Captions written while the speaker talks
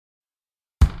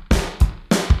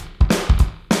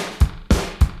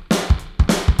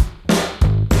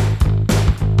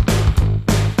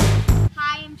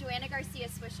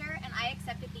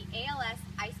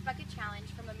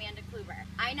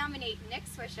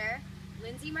Swisher,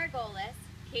 Lindsay Margolis,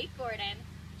 Kate Gordon,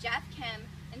 Jeff Kim,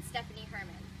 and Stephanie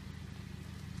Herman.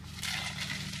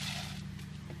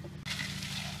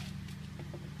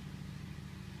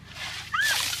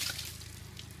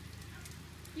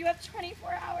 You have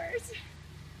 24 hours.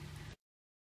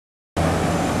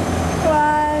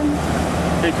 One.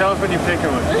 Okay, tell us when you're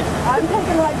picking one. I'm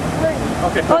picking like 3.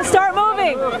 Okay. Well, start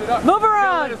moving. Move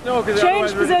around.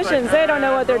 Change positions. They don't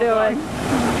know what they're doing.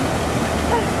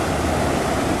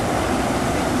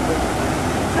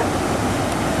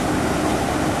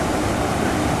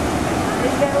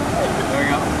 There we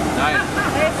go. Nice.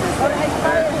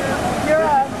 You're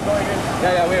up.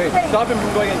 Yeah, wait. Stop him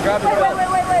from going and grab the Wait.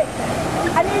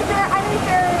 I need your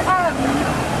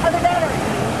other battery.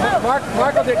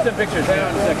 Mark will take some pictures. Hang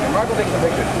on a second. Mark will take some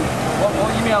pictures.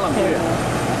 We'll email them to you.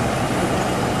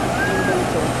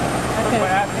 Okay. My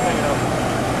ass is hanging over.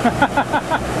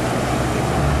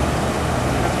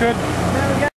 That's good.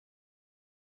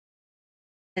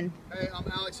 Hey, I'm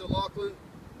Alex O'Loughlin.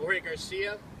 Jorge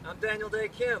Garcia. I'm Daniel Day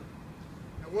Kim.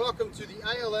 And welcome to the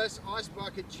ALS Ice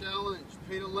Bucket Challenge.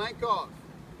 Peter Lenkov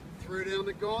threw down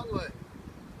the gauntlet.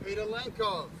 Peter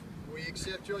Lenkov, we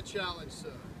accept your challenge,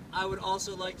 sir. I would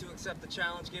also like to accept the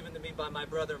challenge given to me by my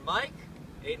brother Mike,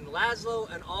 Aiden Laszlo,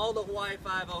 and all the Hawaii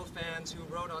Five-0 fans who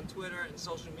wrote on Twitter and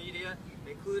social media,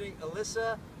 including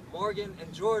Alyssa, Morgan,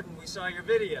 and Jordan. We saw your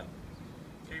video.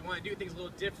 Okay, you want to do things a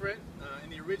little different. In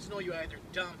the original, you either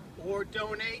dump or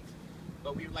donate,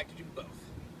 but we would like to do both.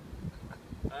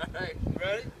 All right,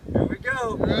 Ready? here we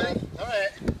go. Ready? All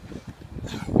right.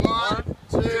 1,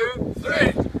 2,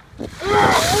 3.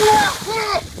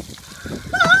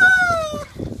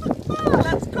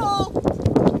 That's cool.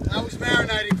 I was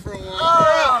marinating for a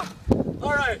while.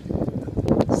 All right.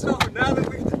 So now that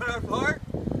we've done our part,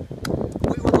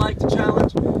 we would like to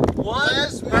challenge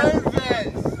Les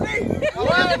Moonves.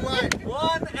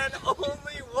 one and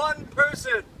only one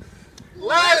person.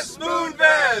 Les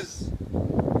Moonves.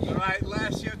 All right,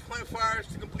 last year, 24 hours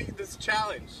to complete this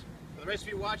challenge. For the rest of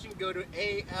you watching, go to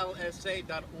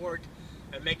alsa.org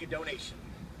and make a donation.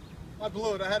 I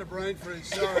blew it. I had a brain freeze.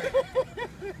 Sorry.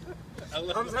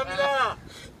 Hamdulillah.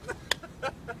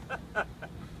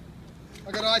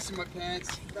 I got ice in my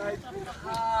pants.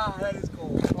 That is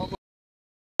cool.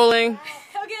 Rolling.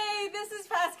 Okay, this is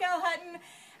Pascale Hutton,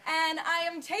 and I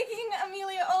am taking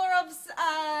Amelia Olarov's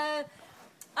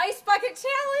Ice Bucket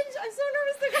Challenge. I'm so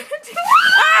nervous they're gonna do it.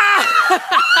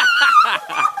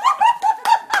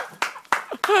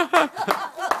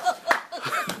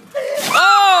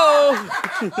 Oh!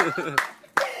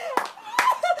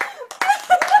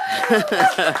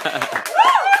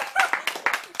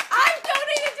 I'm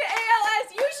donating to ALS.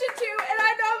 You should too, and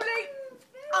I nominate.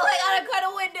 Oh my god, I'm kind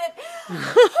of winded.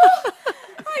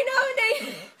 I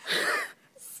nominate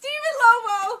Stephen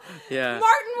Lobo, Yeah.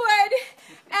 Martin Wood,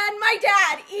 and my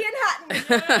dad, Ian Hutton.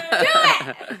 Do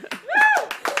it!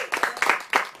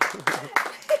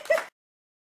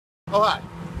 Oh, hi.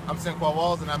 I'm Sinqua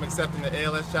Walls, and I'm accepting the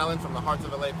ALS challenge from the Hearts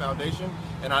of LA Foundation,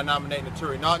 and I nominate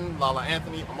Naturi Naughton, Lala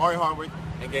Anthony, Amari Hardwick,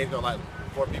 and Gabriel Lightly.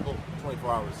 4 people,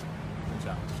 24 hours. Good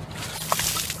challenge.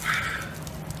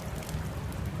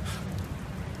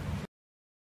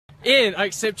 Ian, I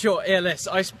accept your ALS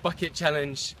Ice Bucket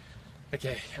Challenge.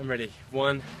 Okay, I'm ready.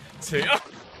 1, 2.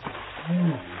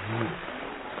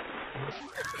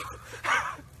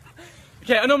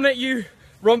 Okay, I nominate you,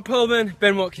 Ron Perlman,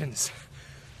 Ben Watkins.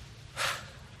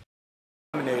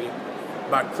 Nominated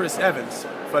by Chris Evans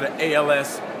for the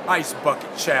ALS Ice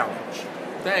Bucket Challenge.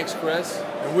 Thanks, Chris.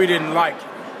 And we didn't like it.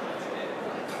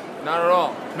 Not at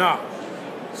all. Nah.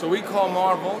 So we called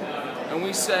Marvel and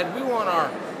we said we want our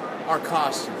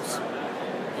costumes.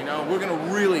 You know, we're gonna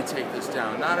really take this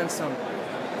down, not in some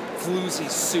floozy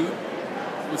suit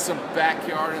with some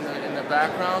backyard in the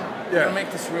background. Yeah. We're gonna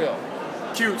make this real.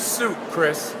 Cute suit,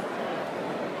 Chris.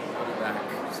 I'll be back.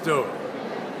 Let's do it.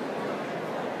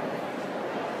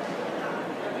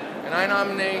 And I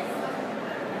nominate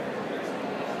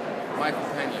Michael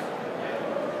Pena.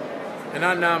 And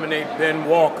I nominate Ben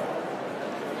Walker.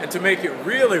 And to make it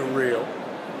really real,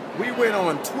 we went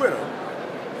on Twitter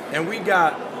and we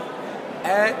got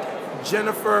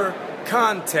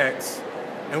 @JenniferContext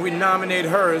and we nominate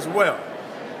her as well.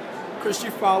 Because she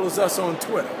follows us on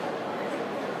Twitter.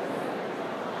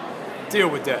 Deal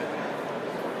with that.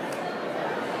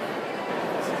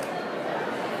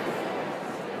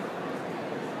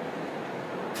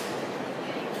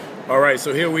 All right,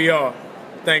 so here we are,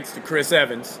 thanks to Chris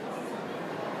Evans.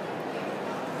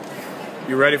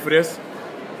 You ready for this?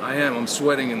 I am. I'm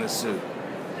sweating in this suit.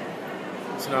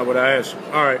 That's not what I asked you.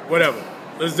 All right, whatever.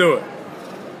 Let's do it.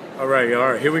 All right,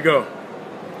 here we go.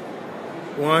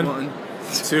 1,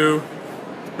 2,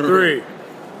 3.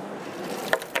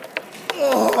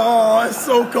 Oh, it's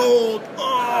so cold.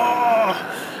 Oh,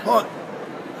 hot.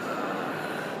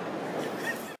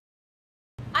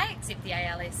 I accept the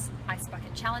ALS Ice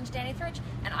Bucket Challenge, Danny Thridge,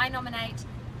 and I nominate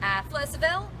Fleur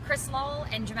Seville, Chris Lowell,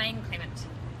 and Jermaine Clement.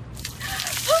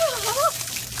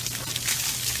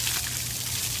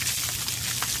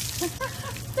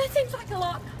 That seems like a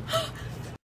lot.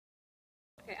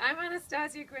 Okay, I'm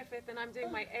Anastasia Griffith and I'm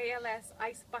doing my ALS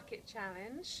Ice Bucket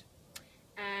Challenge.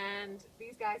 And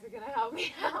these guys are going to help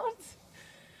me out.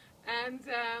 And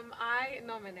I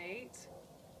nominate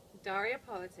Daria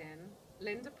Politan,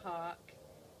 Linda Park,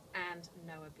 and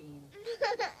Noah Bean.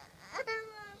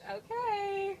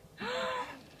 Okay.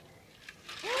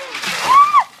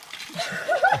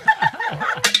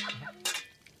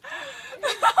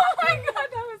 Oh my god,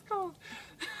 that was cold.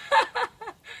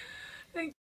 Thank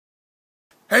you.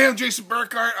 Hey, I'm Jason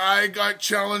Burkart. I got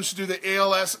challenged to do the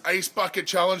ALS Ice Bucket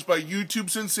Challenge by YouTube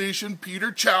sensation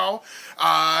Peter Chow.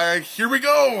 Here we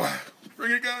go.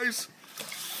 Bring it, guys.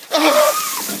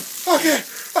 Okay.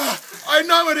 I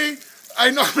nominate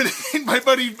my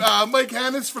buddy Mike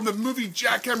Hannes from the movie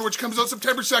Jackhammer, which comes out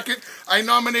September 2nd. I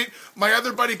nominate my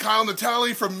other buddy Kyle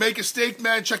Natali from Make a Steak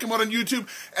Man. Check him out on YouTube.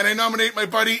 And I nominate my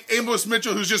buddy Amos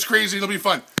Mitchell, who's just crazy. It'll be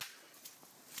fun.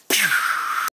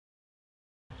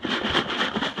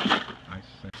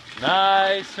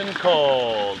 Nice and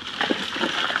cold.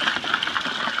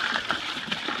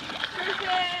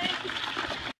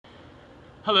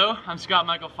 Hello, I'm Scott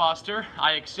Michael Foster.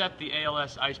 I accept the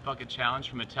ALS Ice Bucket Challenge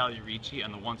from Natalia Ricci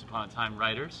and the Once Upon a Time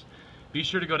writers. Be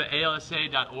sure to go to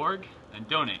alsa.org and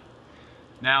donate.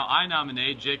 Now I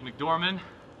nominate Jake McDorman,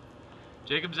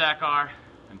 Jacob Zachar,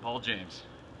 and Paul James.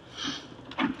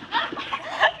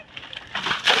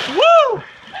 Woo!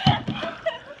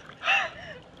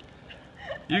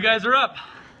 You guys are up.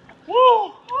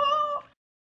 Woo!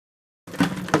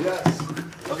 Yes.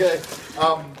 Okay.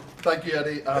 Thank you,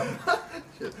 Eddie.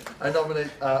 I nominate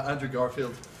Andrew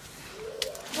Garfield.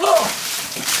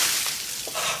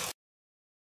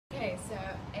 Okay, so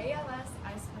ALS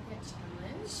Ice Bucket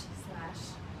Challenge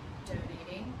 /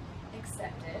 donating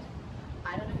accepted.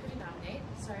 I don't know who to nominate.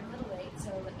 Sorry, I'm a little late, so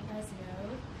I'll let you guys know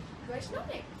who I should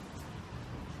nominate.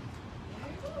 Here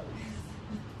we go.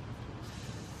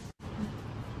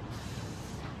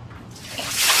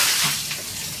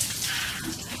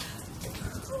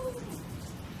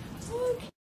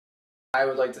 I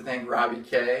would like to thank Robbie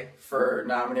K for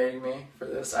nominating me for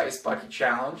this Ice Bucket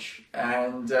Challenge,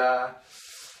 and I'm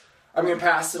going to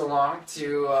pass it along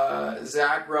to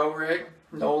Zach Rowerig,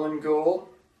 Nolan Gould,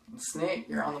 and Snake.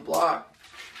 You're on the block.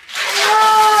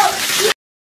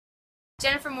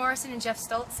 Jennifer Morrison and Jeff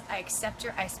Stoltz, I accept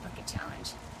your Ice Bucket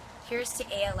Challenge. Here's to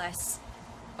ALS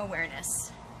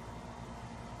awareness.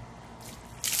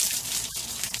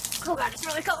 Oh god, it's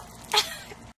really cold.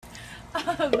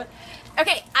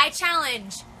 Okay, I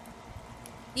challenge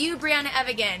you, Brianna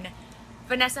Evigan,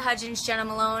 Vanessa Hudgens, Jenna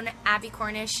Malone, Abby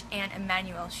Cornish, and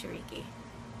Emmanuel Shariki.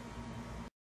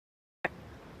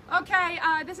 Okay,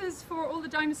 this is for all the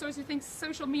dinosaurs who think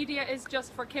social media is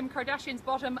just for Kim Kardashian's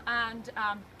bottom and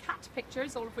cat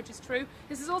pictures, all of which is true.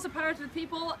 This is also power to the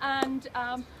people, and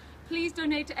please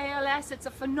donate to ALS. It's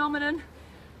a phenomenon.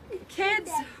 Kids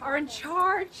are in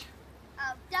charge.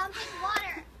 Dumping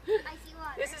water. I see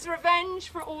water. This is revenge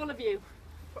for all of you.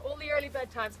 For all the early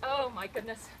bedtimes. Oh my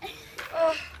goodness.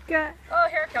 Oh, God. Oh,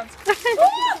 here it comes. Oh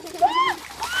my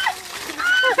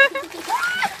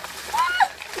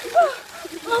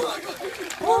God. Oh my God.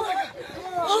 Oh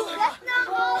my God. That's not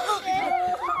all of it.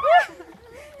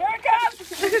 Here it comes.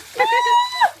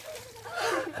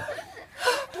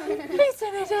 Please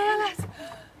donate to ALS.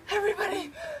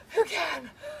 Everybody who can.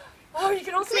 Oh, you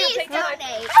can also Please take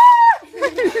donate.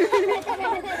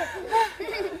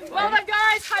 Well done,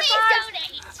 guys. High Please fives.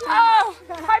 donate. Oh,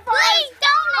 high fives. Please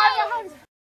donate. High fives.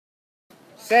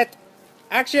 Set.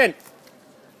 Action.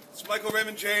 It's Michael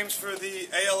Raymond-James for the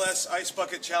ALS Ice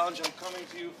Bucket Challenge. I'm coming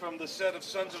to you from the set of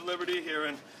Sons of Liberty here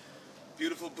in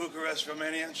beautiful Bucharest,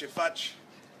 Romania, Șefăci.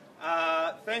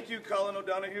 Thank you, Colin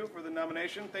O'Donoghue, for the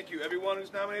nomination. Thank you, everyone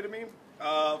who's nominated me.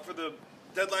 For the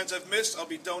deadlines I've missed, I'll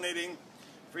be donating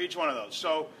for each one of those.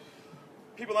 So,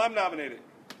 people I'm nominated.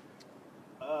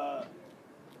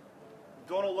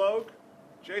 Donald Logue,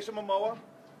 Jason Momoa,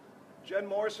 Jen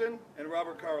Morrison, and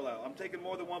Robert Carlisle. I'm taking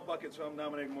more than one bucket, so I'm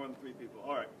nominating more than 3 people.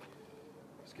 All right.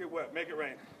 Let's get wet. Make it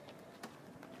rain.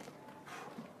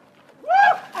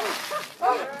 Yeah.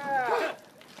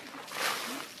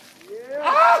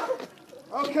 Yeah.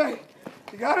 Okay.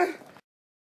 You got it?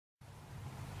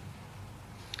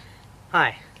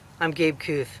 Hi, I'm Gabe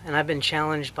Kuth, and I've been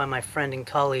challenged by my friend and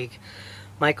colleague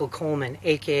Michael Coleman,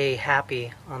 aka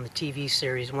Happy, on the TV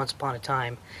series Once Upon a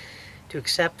Time, to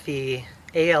accept the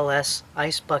ALS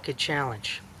Ice Bucket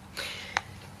Challenge.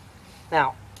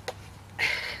 Now,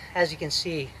 as you can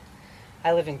see,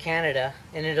 I live in Canada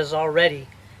and it is already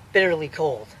bitterly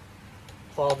cold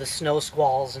with all the snow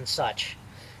squalls and such.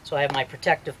 So I have my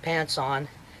protective pants on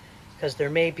because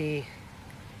there may be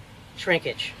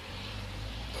shrinkage.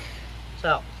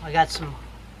 So I got some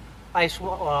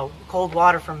cold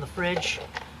water from the fridge.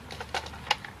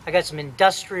 I got some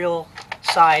industrial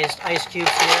sized ice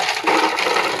cubes here.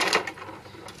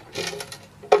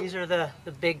 These are the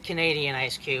big Canadian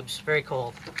ice cubes, very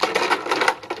cold.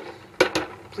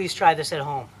 Please try this at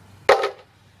home.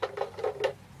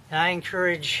 And I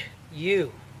encourage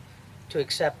you to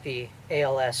accept the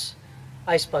ALS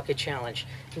Ice Bucket Challenge.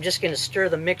 I'm just going to stir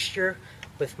the mixture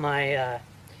with my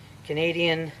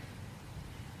Canadian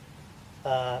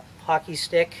hockey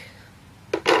stick,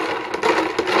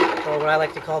 or what I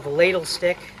like to call the ladle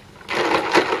stick.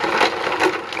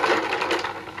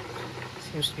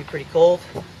 Seems to be pretty cold.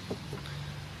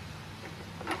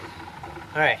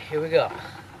 Alright, here we go.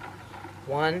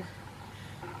 1,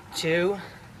 2,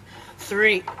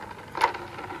 3.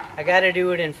 I gotta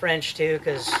do it in French too,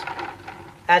 because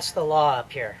that's the law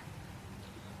up here.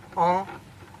 1,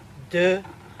 2,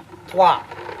 3.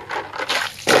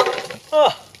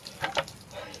 Oh.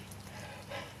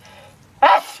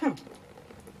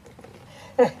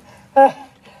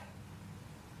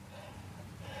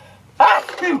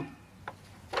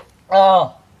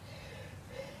 Oh.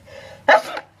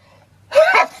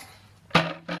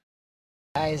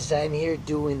 Guys, I'm here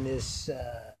doing this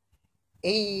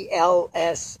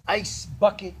ALS Ice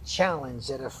Bucket Challenge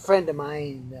that a friend of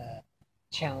mine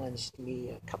challenged me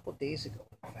a couple days ago.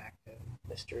 In fact,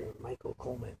 Mr. Michael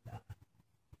Coleman, a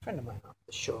friend of mine off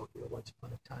the show here once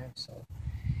upon a time. So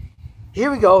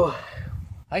here we go.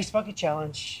 Ice Bucket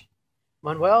Challenge.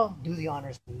 Manuel, do the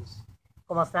honors, please.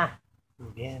 ¿Cómo está?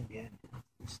 Bien, bien.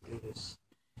 Let's do this.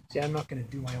 See, I'm not going to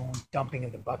do my own dumping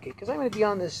of the bucket because I'm going to be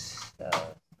on this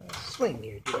swing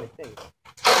here, do my thing.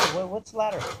 What's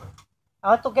ladder? I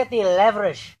want to get the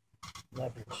leverage.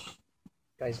 Leverage.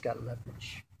 Guy's got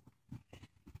leverage.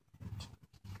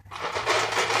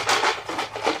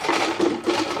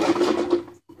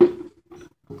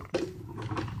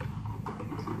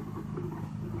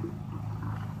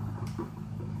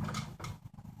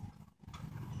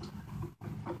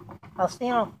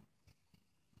 Faustino.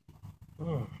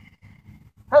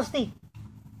 Fausti.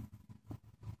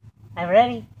 I'm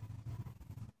ready.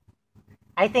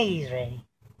 I think he's ready.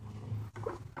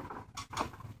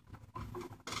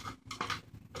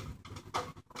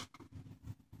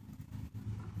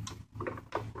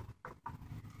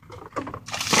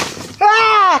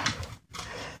 Ah!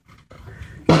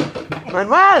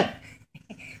 Manuel!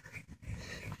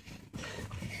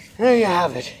 There you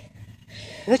have it.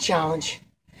 The challenge.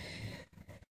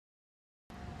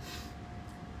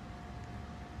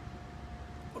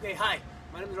 Okay, hi.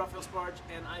 My name is Raphael Sparge,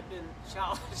 and I've been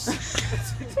challenged to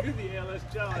do the ALS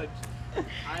challenge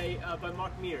by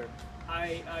Mark Meir.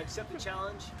 I accept the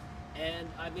challenge, and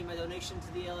I made my donation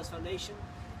to the ALS Foundation.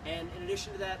 And in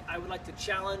addition to that, I would like to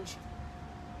challenge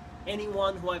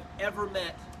anyone who I've ever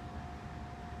met,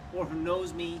 or who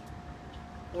knows me,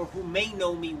 or who may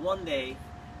know me one day,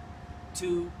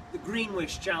 to the Green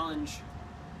Wish Challenge,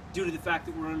 due to the fact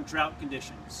that we're in drought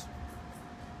conditions.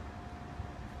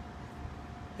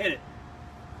 Hit it.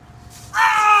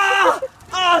 Ah!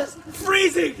 Ah, it's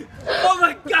freezing! Oh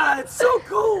my god, it's so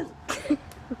cold!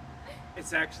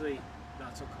 It's actually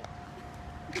not so cold.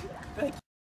 Thank you.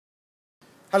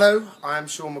 Hello, I am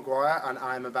Sean Maguire and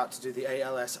I am about to do the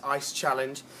ALS Ice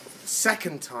Challenge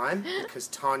second time because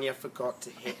Tanya forgot to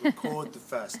hit record the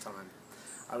first time.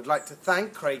 I would like to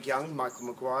thank Craig Young, Michael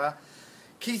Maguire,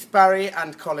 Keith Barry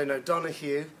and Colin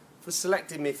O'Donoghue for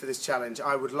selecting me for this challenge.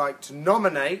 I would like to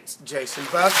nominate Jason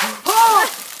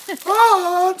Burkart,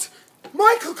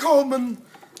 Michael Coleman,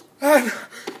 and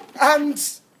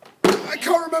I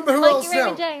can't remember who else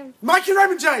now. Mikey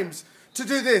Raymond-James to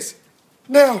do this.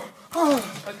 Now.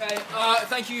 Okay,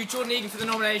 thank you Jordan Egan for the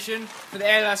nomination for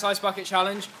the ALS Ice Bucket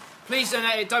Challenge. Please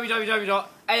donate at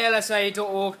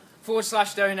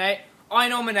www.alsa.org/donate. I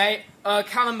nominate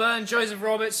Callum Byrne, Joseph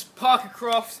Roberts, Parker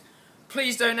Croft.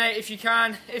 Please donate if you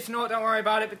can. If not, don't worry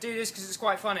about it, but do this because it's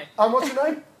quite funny. And what's your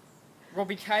name?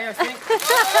 Robbie K, I think.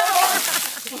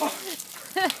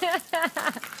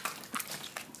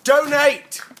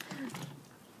 Donate!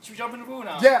 Should we jump in the pool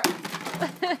now? Yeah.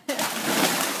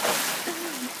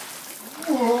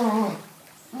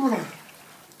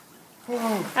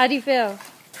 How do you feel?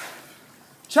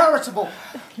 Charitable.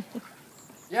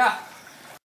 Yeah.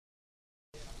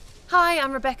 Hi,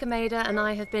 I'm Rebecca Mader and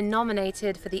I have been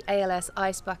nominated for the ALS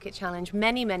Ice Bucket Challenge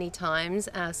many times.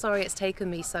 Sorry it's taken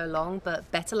me so long, but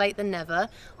better late than never.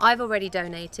 I've already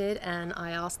donated and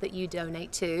I ask that you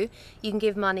donate too. You can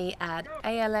give money at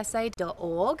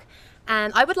alsa.org.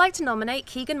 And I would like to nominate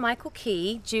Keegan Michael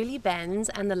Key, Julie Benz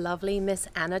and the lovely Miss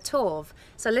Anna Torv.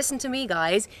 So listen to me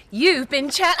guys, you've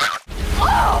been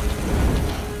Oh!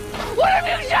 What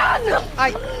have you done?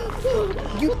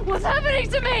 What's happening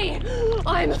to me?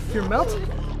 You're melting.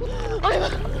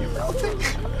 You're melting.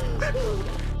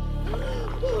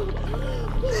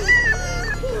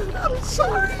 I'm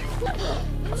sorry.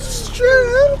 It's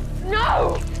true.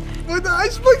 No! With the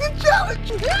Ice Bucket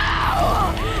Challenge.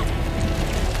 No!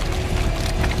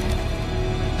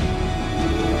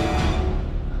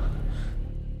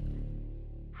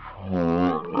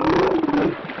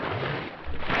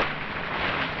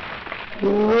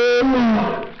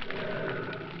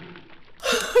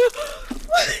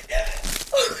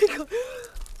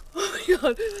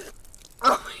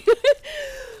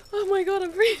 Oh my god,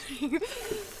 I'm breathing.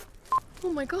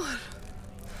 Oh my god.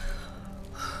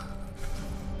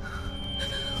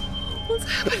 What's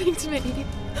happening to me?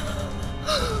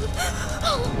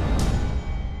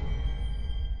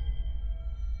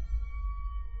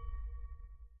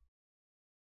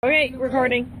 Okay,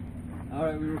 recording.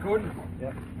 Alright, we recording?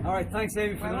 Yeah. Alright, thanks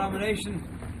Amy for the nomination.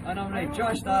 I nominate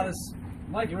Josh Dallas,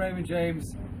 Michael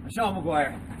Raymond-James, and Sean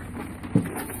McGuire.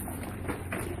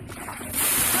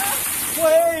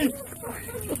 Wait!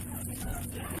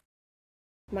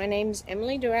 My name's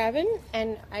Emily Duravin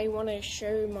and I want to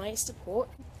show my support.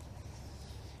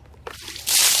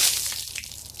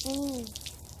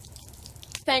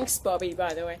 Thanks Bobby,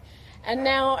 by the way. And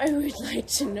now I would like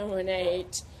to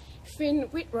nominate Finn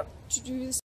Whitrock to do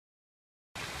this.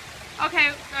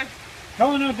 Okay,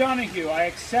 Colin O'Donoghue, I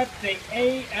accept the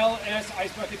ALS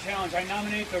Ice Bucket Challenge. I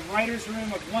nominate the writer's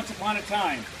room of Once Upon a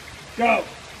Time. Go!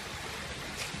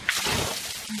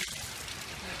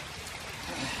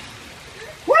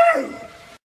 Woo!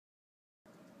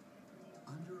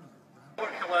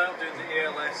 Hello, doing the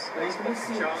ALS Ice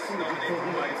Bucket Challenge, nominated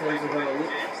by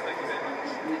Raymond-James. Thank you very much.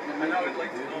 And I would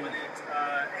like to nominate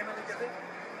Emily David.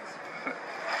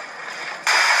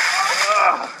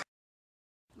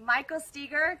 Michael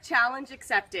Steger, challenge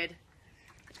accepted.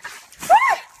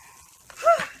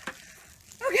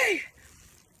 Okay.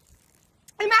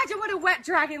 Imagine what a wet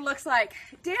dragon looks like.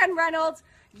 Dan Reynolds,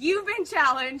 you've been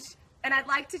challenged, and I'd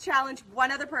like to challenge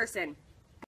one other person.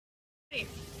 Hey,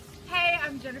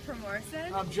 I'm Jennifer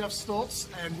Morrison. I'm Jeff Stoltz,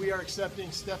 and we are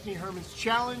accepting Stephanie Herman's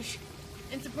challenge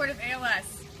in support of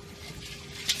ALS.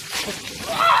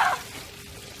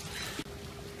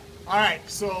 All right,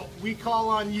 so we call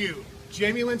on you,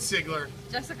 Jamie Lynn Sigler,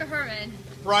 Jessica Herman,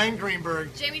 Brian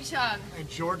Greenberg, Jamie Chung, and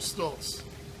George Stoltz.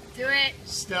 Do it.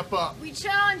 Step up. We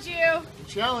challenge you. We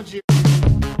challenge you.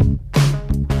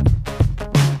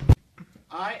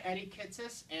 I, Eddie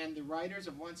Kitsis, and the writers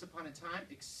of Once Upon a Time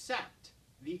accept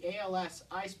the ALS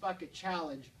Ice Bucket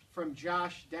Challenge from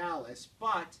Josh Dallas,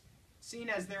 but seeing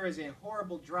as there is a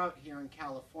horrible drought here in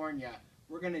California,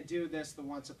 we're going to do this the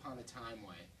Once Upon a Time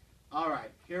way. All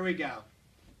right, here we go.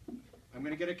 I'm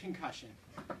going to get a concussion.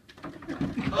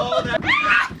 Oh, that...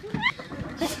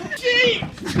 Gee!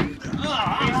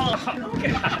 Oh,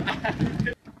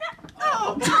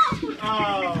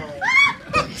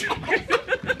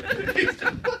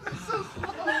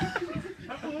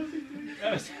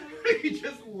 He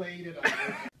just laid it on.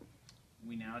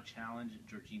 We now challenge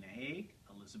Georgina Haig,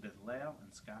 Elizabeth Lail,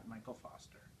 and Scott Michael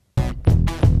Foster.